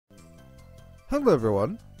Hello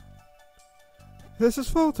everyone, this is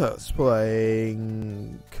Photos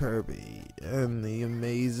playing Kirby and the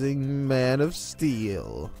amazing Man of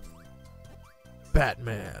Steel,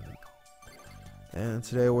 Batman. And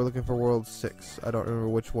today we're looking for World 6. I don't remember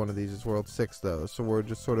which one of these is World 6 though, so we're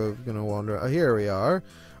just sort of gonna wander. Oh, here we are,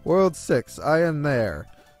 World 6, I am there.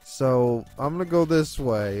 So I'm gonna go this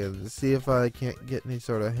way and see if I can't get any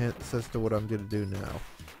sort of hints as to what I'm gonna do now.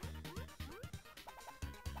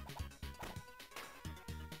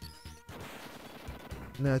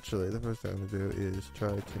 Naturally, the first thing I'm going to do is try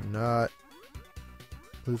to not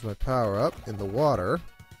lose my power up in the water.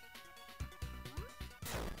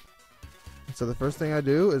 And so the first thing I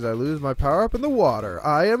do is I lose my power up in the water.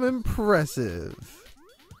 I am impressive.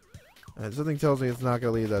 And something tells me it's not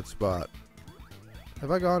going to leave that spot.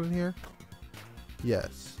 Have I gone in here?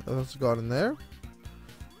 Yes. I've also gone in there.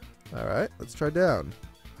 Alright, let's try down.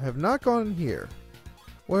 I have not gone in here.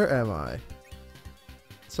 Where am I?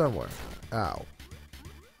 Somewhere. Ow.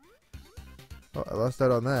 Oh, I lost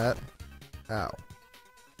out on that. Ow.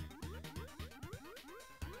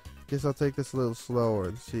 Guess I'll take this a little slower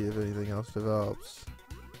and see if anything else develops.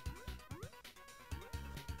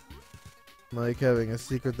 Like having a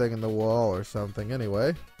secret thing in the wall or something.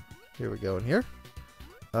 Anyway, here we go in here.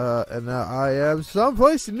 And now I am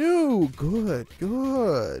someplace new! Good,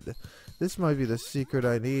 good. This might be the secret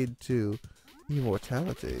I need to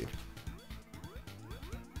immortality.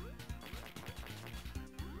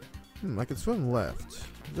 I can swim left.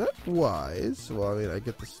 Is that wise? Well, I mean, I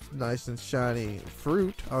get this nice and shiny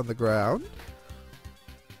fruit on the ground.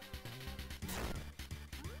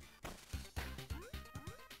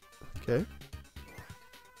 Okay.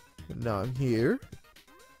 And now I'm here.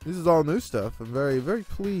 This is all new stuff. I'm very, very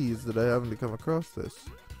pleased that I haven't come across this.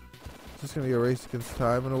 It's just going to be a race against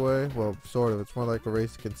time in a way. Well, sort of. It's more like a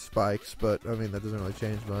race against spikes, but, I mean, that doesn't really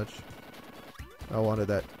change much. I wanted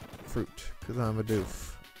that fruit, because I'm a doof.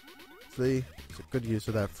 See? It's a good use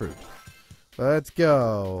of that fruit. Let's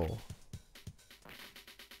go.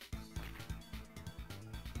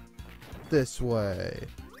 This way.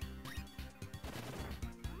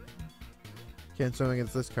 Can't swim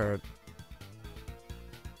against this current.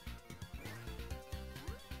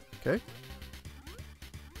 Okay.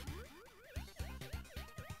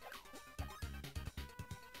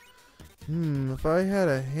 If I had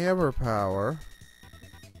a hammer power,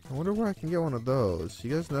 I wonder where I can get one of those.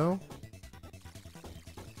 You guys know?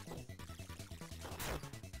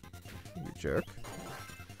 Jerk.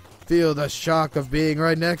 Feel the shock of being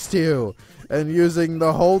right next to you and using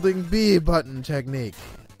the holding B button technique.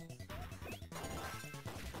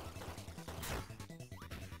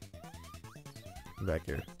 I'm back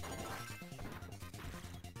here.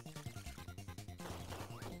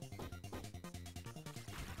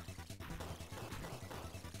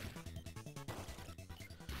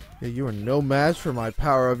 Yeah, you are no match for my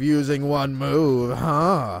power of using one move,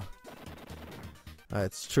 huh?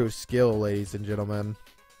 It's true skill, ladies and gentlemen.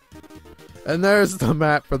 And there's the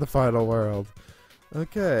map for the final world.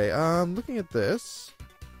 Okay, looking at this,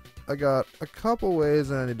 I got a couple ways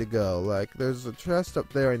I need to go. Like, there's a chest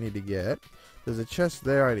up there I need to get. There's a chest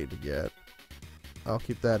there I need to get. I'll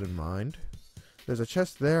keep that in mind. There's a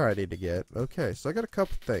chest there I need to get. Okay, so I got a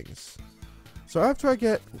couple things. So after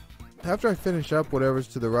I finish up whatever's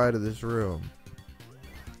to the right of this room.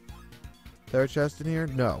 Is there a chest in here?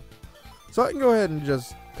 No. So I can go ahead and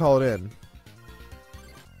just call it in.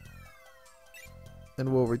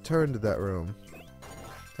 And we'll return to that room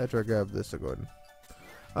after I grab this again.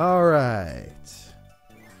 Alright.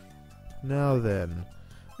 Now then,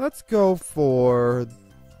 let's go for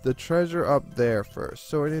the treasure up there first.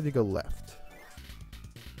 So I need to go left.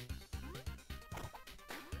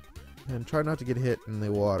 And try not to get hit in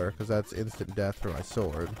the water, because that's instant death for my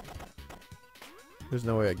sword. There's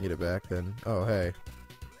no way I can get it back then. Oh, hey.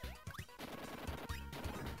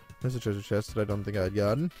 There's a treasure chest that I don't think I had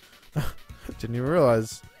gotten. Didn't even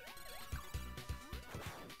realize.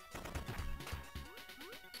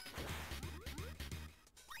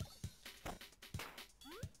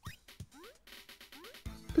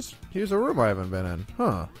 Here's a room I haven't been in.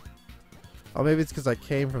 Huh. Oh, maybe it's because I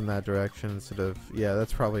came from that direction instead of... Yeah,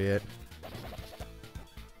 that's probably it.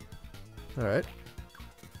 Alright.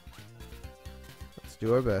 Let's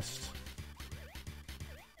do our best.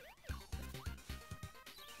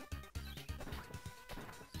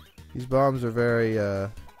 These bombs are very,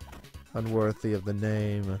 unworthy of the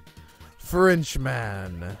name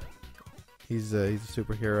Frenchman. He's a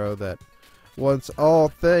superhero that wants all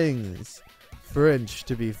things French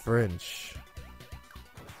to be French.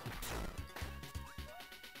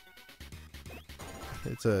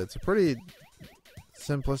 It's a pretty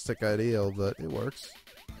simplistic ideal, but it works.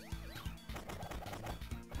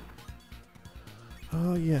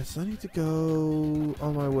 Oh, yes, I need to go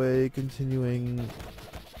on my way, continuing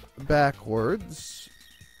backwards.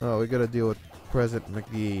 Oh, we gotta deal with President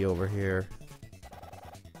McGee over here.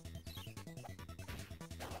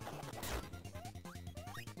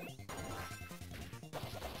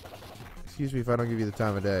 Excuse me if I don't give you the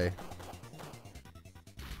time of day.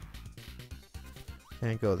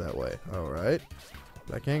 Can't go that way. Alright.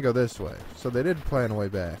 I can't go this way. So they did plan a way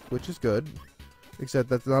back, which is good. Except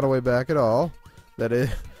that's not a way back at all.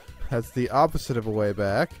 That's the opposite of a way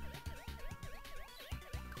back.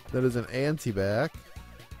 That is an anti-back.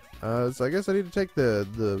 So I guess I need to take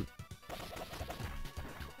the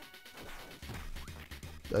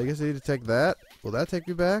I guess I need to take that. Will that take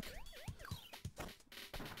me back?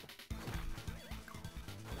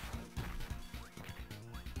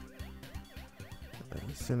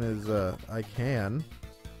 As soon as I can.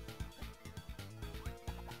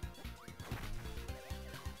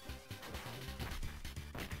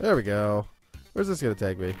 There we go. Where's this gonna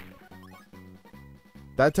take me?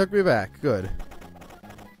 That took me back. Good.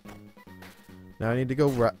 Now I need to go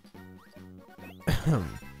right. Now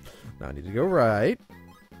I need to go right.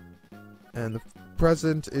 And the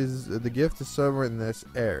present is the gift is somewhere in this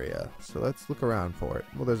area. So let's look around for it.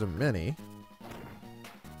 Well, there's a mini.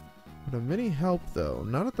 Would a mini help though?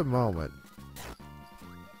 Not at the moment.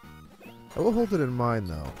 I will hold it in mind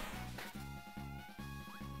though.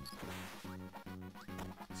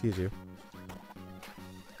 Excuse you.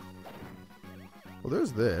 Well,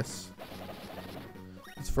 there's this.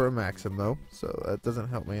 It's for a Maxim though, so that doesn't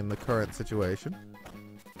help me in the current situation.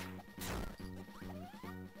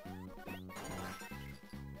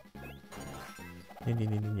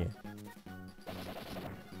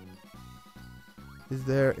 Is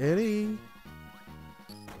there any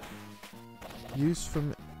use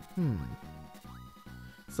from...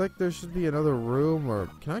 It's like there should be another room, or...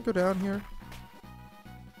 Can I go down here?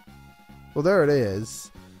 Well, there it is.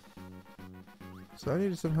 So I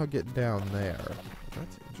need to somehow get down there.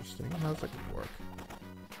 That's interesting. How's that gonna work?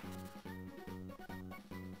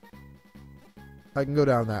 I can go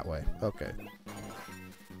down that way. Okay.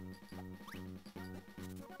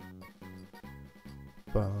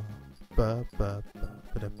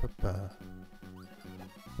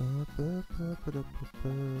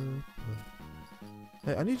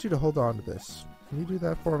 Hey, I need you to hold on to this. Can you do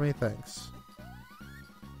that for me? Thanks.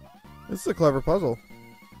 This is a clever puzzle.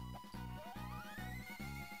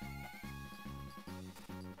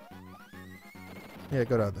 Yeah,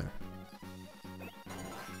 go down there.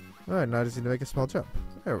 Alright, now I just need to make a small jump.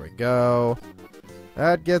 There we go.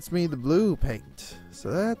 That gets me the blue paint. So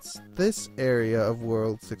that's this area of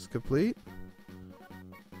World 6 complete.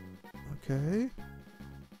 Okay.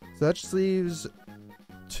 So that just leaves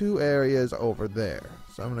 2 areas over there.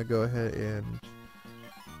 So I'm going to go ahead and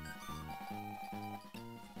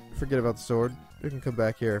forget about the sword. We can come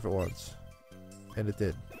back here if it wants. And it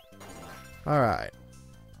did. Alright.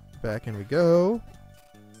 Back in we go.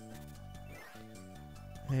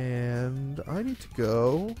 And I need to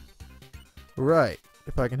go right,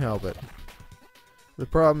 if I can help it. The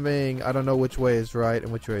problem being, I don't know which way is right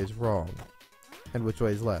and which way is wrong. And which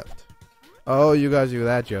way is left. Oh, you guys knew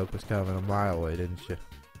that joke was coming a mile away, didn't you?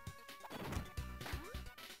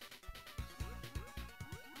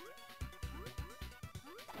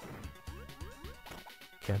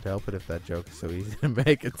 Can't help it if that joke is so easy to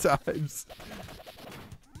make at times.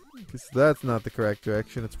 Because that's not the correct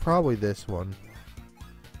direction. It's probably this one.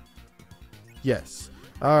 Yes.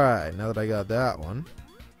 Alright, now that I got that one,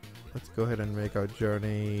 let's go ahead and make our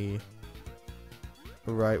journey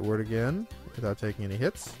rightward again without taking any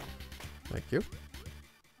hits. Thank you.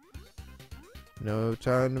 No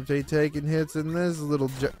time to be taking hits in this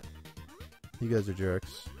little You guys are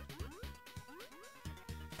jerks.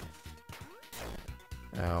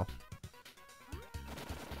 Ow.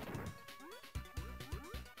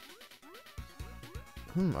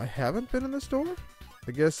 I haven't been in the store?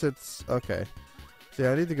 I guess it's... Okay. See,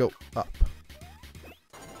 I need to go up.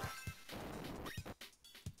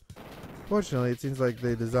 Fortunately, it seems like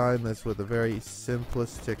they designed this with a very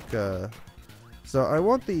simplistic, So I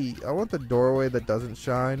want the doorway that doesn't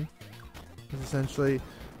shine. Essentially,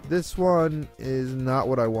 this one is not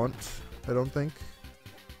what I want, I don't think.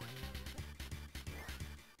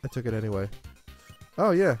 I took it anyway.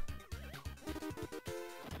 Oh, yeah.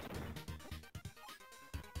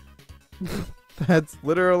 That's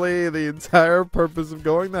literally the entire purpose of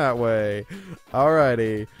going that way.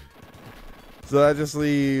 Alrighty. So that just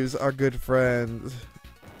leaves our good friend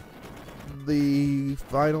the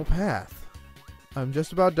final path. I'm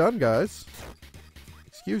just about done, guys.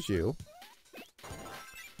 Excuse you.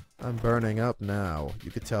 I'm burning up now.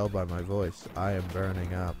 You could tell by my voice. I am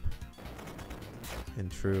burning up. In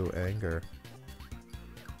true anger.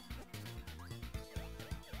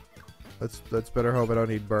 Let's better hope I don't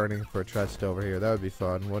need burning for a chest over here. That would be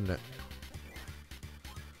fun, wouldn't it?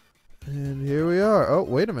 And here we are. Oh,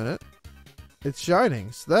 wait a minute. It's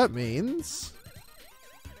shining, so that means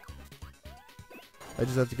I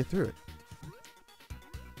just have to get through it.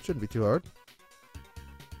 Shouldn't be too hard.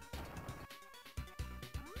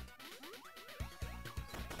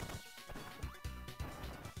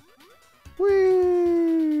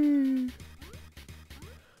 Whee!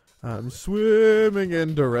 I'm swimming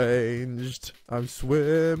and deranged. I'm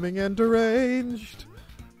swimming and deranged.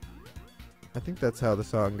 I think that's how the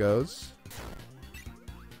song goes.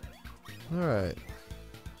 Alright.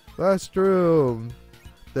 Last room.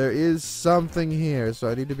 There is something here, so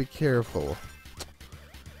I need to be careful.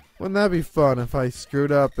 Wouldn't that be fun if I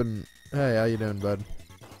screwed up and... Hey, how you doing, bud?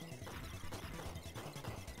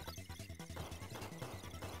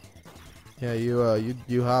 Yeah,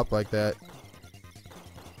 you hop like that.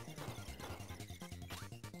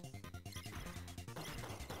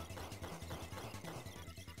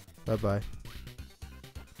 Bye-bye.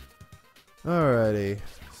 Alrighty,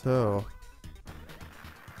 so...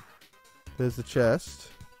 There's the chest.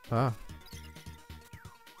 Ah.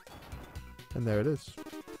 And there it is.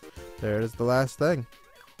 There it is, the last thing.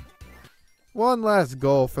 One last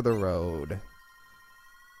goal for the road.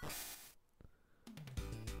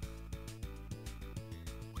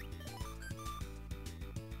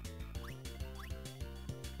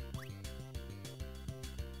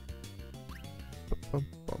 Bum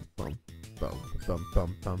bum bum bum bum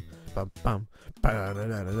bum bum bum bum bum.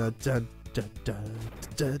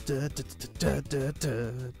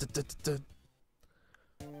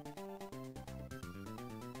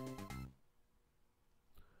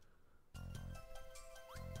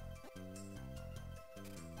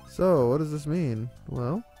 So, what does this mean?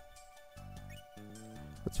 Well,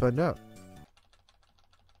 let's find out.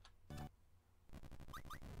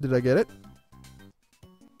 Did I get it?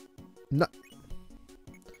 No.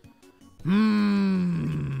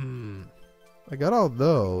 I got all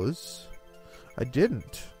those. I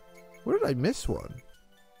didn't. Where did I miss one?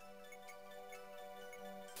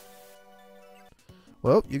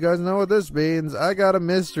 Well, you guys know what this means. I got a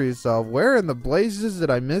mystery to solve. Where in the blazes did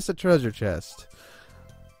I miss a treasure chest?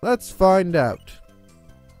 Let's find out.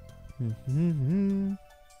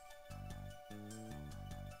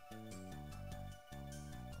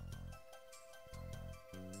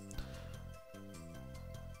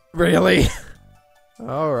 Really?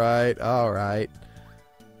 Alright, alright.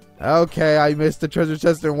 Okay, I missed the treasure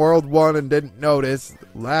chest in World 1 and didn't notice.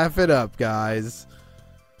 Laugh it up, guys.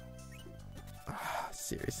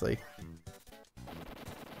 Seriously.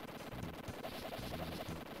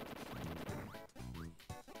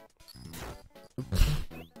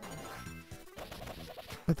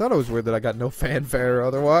 I thought it was weird that I got no fanfare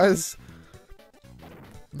otherwise.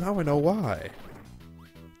 Now I know why.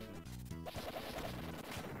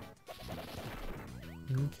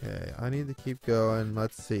 Okay, I need to keep going.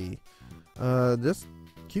 Let's see. Just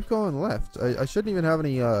keep going left. I shouldn't even have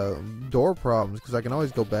any door problems because I can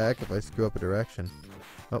always go back if I screw up a direction.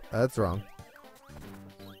 Oh, that's wrong.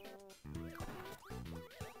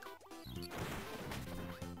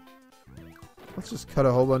 Let's just cut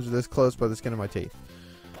a whole bunch of this close by the skin of my teeth.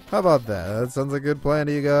 How about that? That sounds like a good plan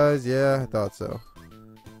to you guys? Yeah, I thought so.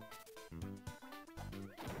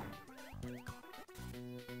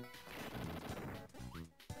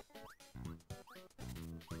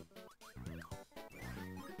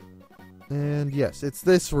 And yes, it's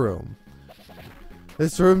this room.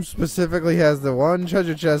 This room specifically has the one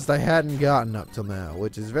treasure chest I hadn't gotten up till now,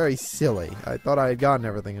 which is very silly. I thought I had gotten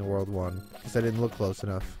everything in World 1, because I didn't look close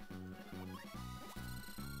enough.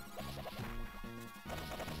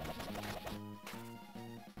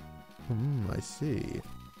 I see.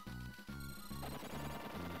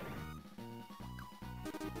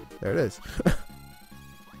 There it is.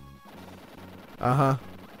 Uh-huh.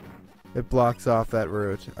 It blocks off that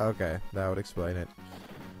route. Okay, that would explain it.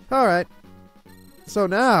 Alright. So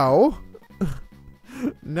now...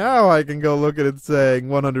 now I can go look at it saying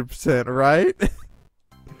 100%, right?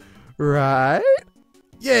 Right?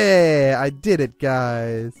 Yeah! I did it,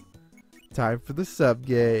 guys! Time for the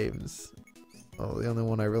sub-games. Well, the only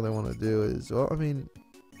one I really want to do is... Well, I mean...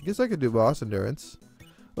 I guess I could do boss endurance.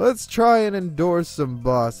 Let's try and endure some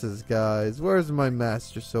bosses, guys. Where's my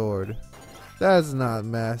Master Sword? That's not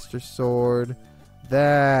Master Sword.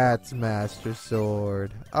 That's Master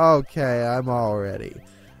Sword. Okay, I'm all ready.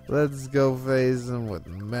 Let's go face him with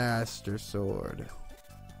Master Sword.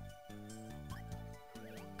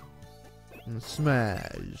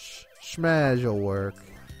 Smash. Smash will work.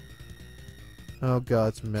 Oh god,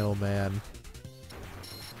 it's Metal Man.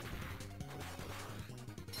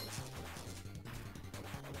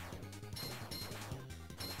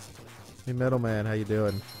 Hey Metal Man, how you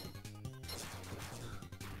doing?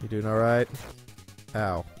 You doing alright?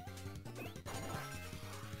 Ow.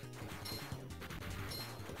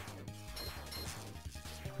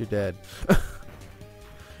 You're dead.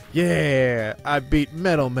 Yeah! I beat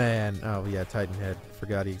Metal Man! Oh yeah, Titan Head.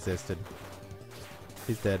 Forgot he existed.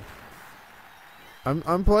 He's dead.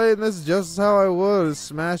 I'm playing this just how I would a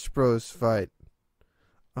Smash Bros. Fight.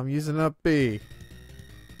 I'm using up B.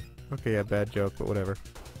 Okay, yeah, bad joke, but whatever.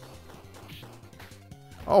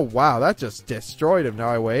 Oh wow, that just destroyed him. Now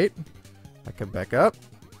I wait. I come back up.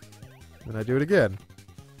 Then I do it again.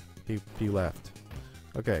 He left.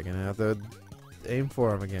 Okay, gonna have to aim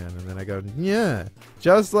for him again, and then I go, yeah,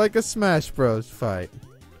 just like a Smash Bros. Fight.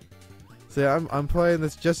 See, I'm playing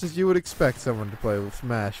this just as you would expect someone to play with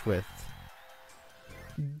Smash with.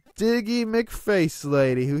 Diggy McFace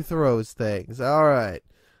lady who throws things. Alright.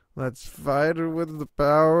 Let's fight her with the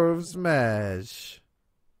power of Smash.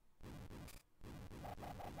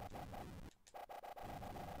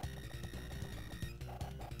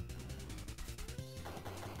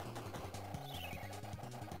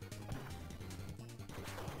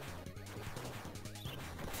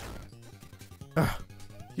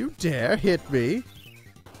 You dare hit me?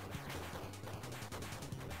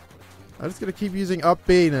 I'm just gonna keep using up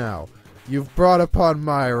B now. You've brought upon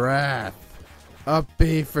my wrath. Up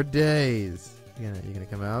B for days. You gonna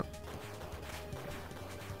come out?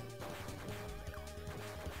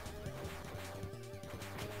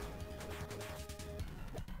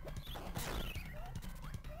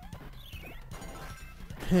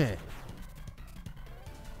 Heh.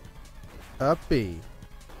 Up B.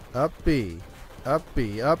 Up B. Up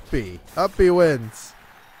B. Up B. Up B wins.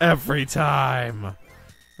 Every time.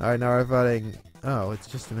 Alright, now we're fighting. Oh, it's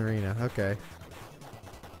just an arena. Okay.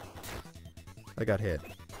 I got hit.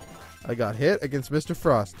 I got hit against Mr.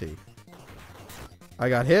 Frosty. I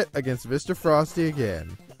got hit against Mr. Frosty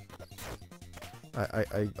again.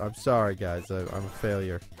 I'm sorry, guys. I'm a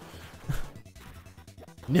failure.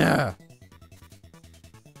 Nah.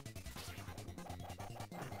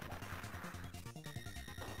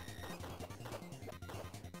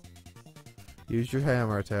 Use your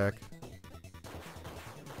hammer attack.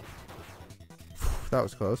 That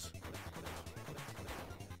was close.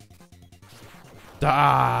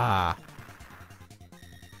 Da!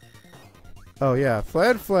 Oh yeah,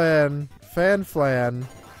 Fan Flan,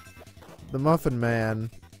 the Muffin Man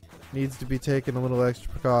needs to be taken a little extra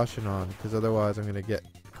precaution on, because otherwise I'm gonna get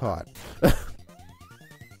caught.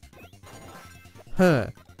 Huh.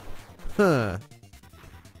 Huh.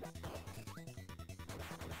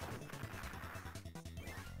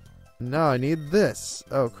 No, I need this.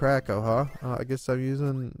 Oh, Krakow, huh? I guess I'm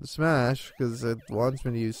using Smash, because it wants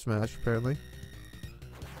me to use Smash, apparently.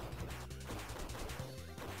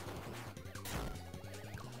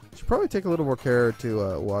 Should probably take a little more care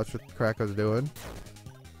to watch what Krakow's doing.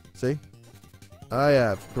 See? I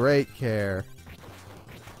have great care.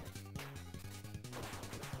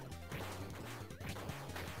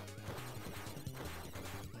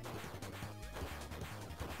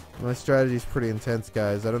 My strategy's pretty intense,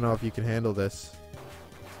 guys. I don't know if you can handle this.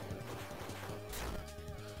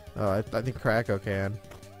 Oh, I think Krakow can.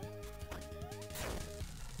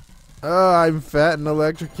 Oh, I'm fat and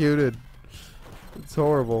electrocuted. It's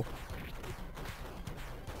horrible.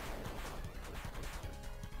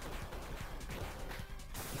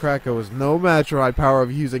 Krakow is no match for my power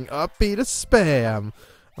of using up B to spam.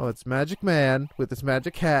 Oh, it's Magic Man with his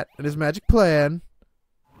magic hat and his magic plan.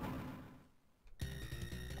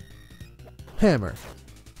 Hammer.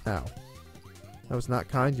 Ow. That was not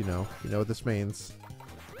kind, you know. You know what this means.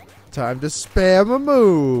 Time to spam a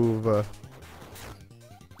move.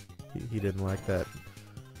 He didn't like that.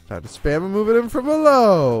 Time to spam a move at him from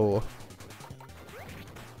below.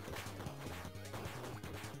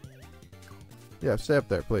 Yeah, stay up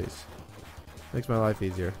there, please. Makes my life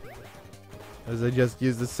easier. As I just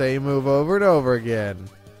use the same move over and over again.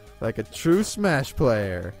 Like a true Smash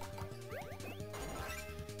player.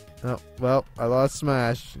 Oh, well, I lost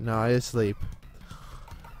Smash. Now I asleep.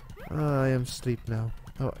 I am asleep now.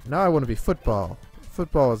 Oh, now I want to be football.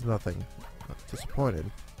 Football is nothing. I'm disappointed.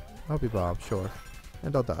 I'll be Bob, sure.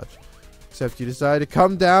 And I'll dodge. Except you decide to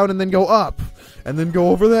come down and then go up. And then go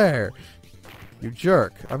over there. You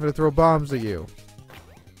jerk. I'm going to throw bombs at you.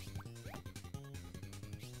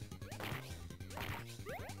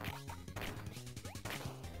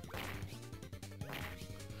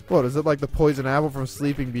 What, is it like the poison apple from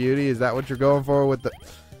Sleeping Beauty? Is that what you're going for with the...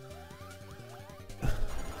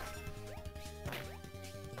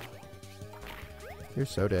 You're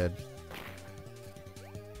so dead.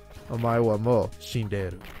 Omae wa mo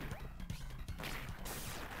shinderu.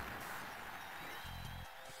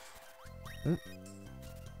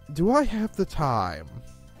 Do I have the time?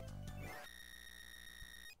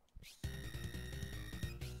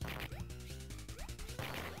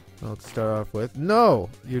 Let's start off with... No!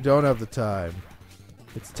 You don't have the time.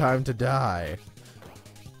 It's time to die.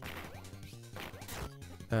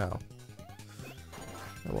 Ow.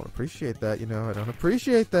 I won't appreciate that, you know. I don't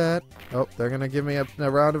appreciate that. Oh, they're gonna give me a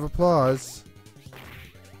round of applause.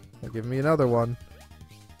 They'll give me another one.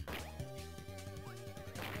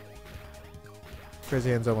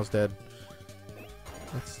 Crazy Hand's almost dead.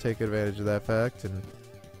 Let's take advantage of that fact and...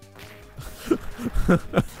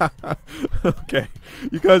 Okay,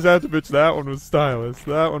 you guys have to bitch. That one was stylish.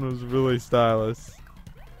 That one was really stylish.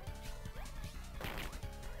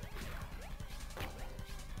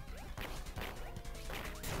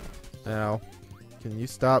 Now, can you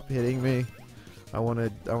stop hitting me? I want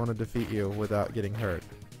to defeat you without getting hurt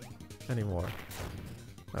anymore.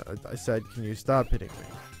 I said, can you stop hitting me?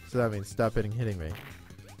 So that means stop hitting me.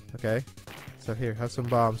 Okay? So here, have some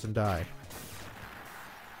bombs and die.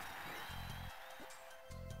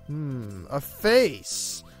 A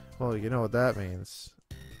face! Well, you know what that means.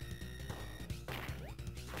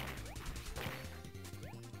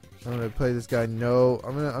 I'm gonna play this guy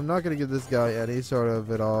I'm not gonna give this guy any sort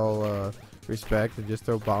of at all respect and just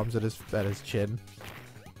throw bombs at his chin.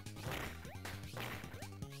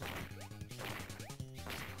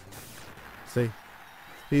 See?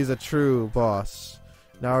 He's a true boss.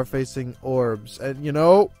 Now we're facing orbs, and you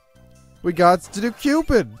know, we got to do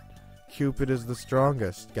Cupid! Cupid is the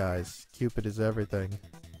strongest, guys. Cupid is everything.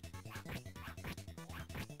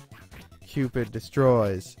 Cupid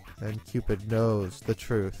destroys, and Cupid knows the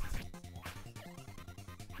truth.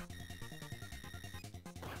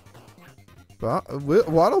 But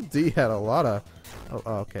Waddle Dee had a lot of...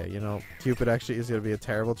 Oh, okay, you know, Cupid actually is going to be a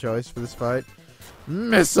terrible choice for this fight.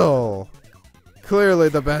 Missile! Clearly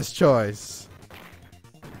the best choice.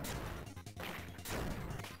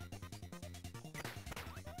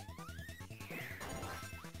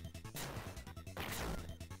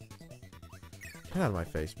 Get out of my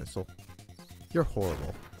face, Missile. You're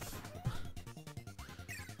horrible.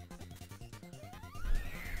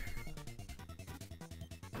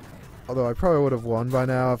 Although I probably would have won by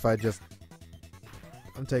now if I just...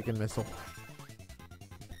 I'm taking Missile.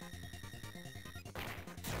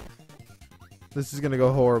 This is gonna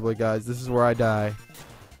go horribly, guys. This is where I die.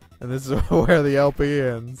 And this is where the LP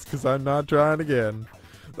ends, because I'm not trying again.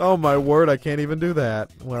 Oh my word, I can't even do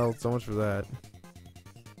that. Well, so much for that.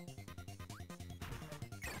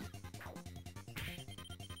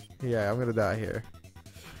 Yeah, I'm gonna die here.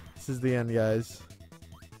 This is the end, guys.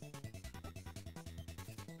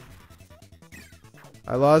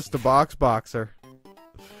 I lost to Boxer.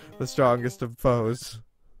 The strongest of foes.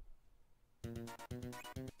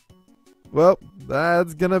 Well,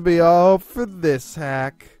 that's gonna be all for this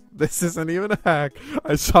hack. This isn't even a hack.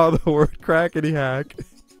 I saw the word crackety hack.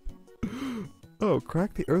 Oh,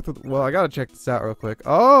 crack the earth with... Well, I gotta check this out real quick.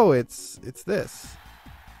 Oh, it's this.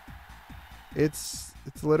 It's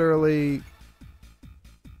literally...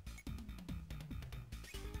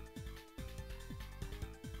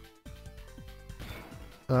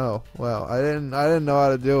 Oh, well, I didn't know how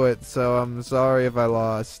to do it, so I'm sorry if I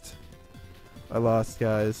lost. I lost,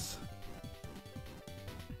 guys.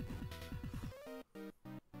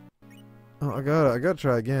 Oh, I gotta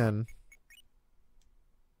try again.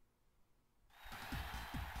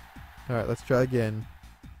 Alright, let's try again.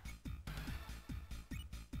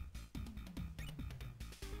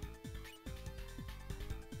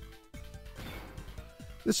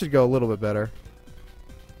 This should go a little bit better.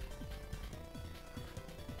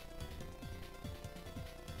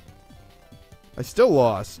 I still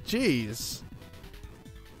lost. Jeez.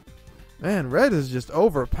 Man, red is just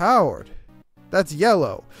overpowered. That's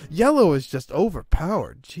yellow. Yellow is just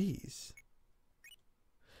overpowered. Jeez.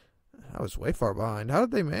 I was way far behind. How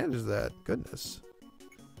did they manage that? Goodness.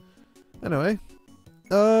 Anyway.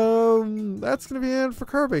 That's going to be it for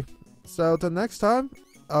Kirby. So, till next time,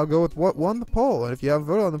 I'll go with what won the poll. And if you haven't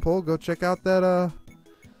voted on the poll, go check out that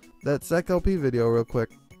SEC LP video real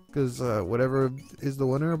quick. Because whatever is the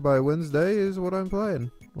winner by Wednesday is what I'm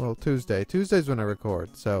playing. Well, Tuesday. Tuesday's when I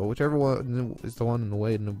record. So whichever one is the one in the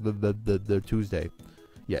way in the Tuesday.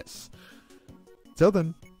 Yes. Till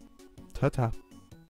then, ta-ta.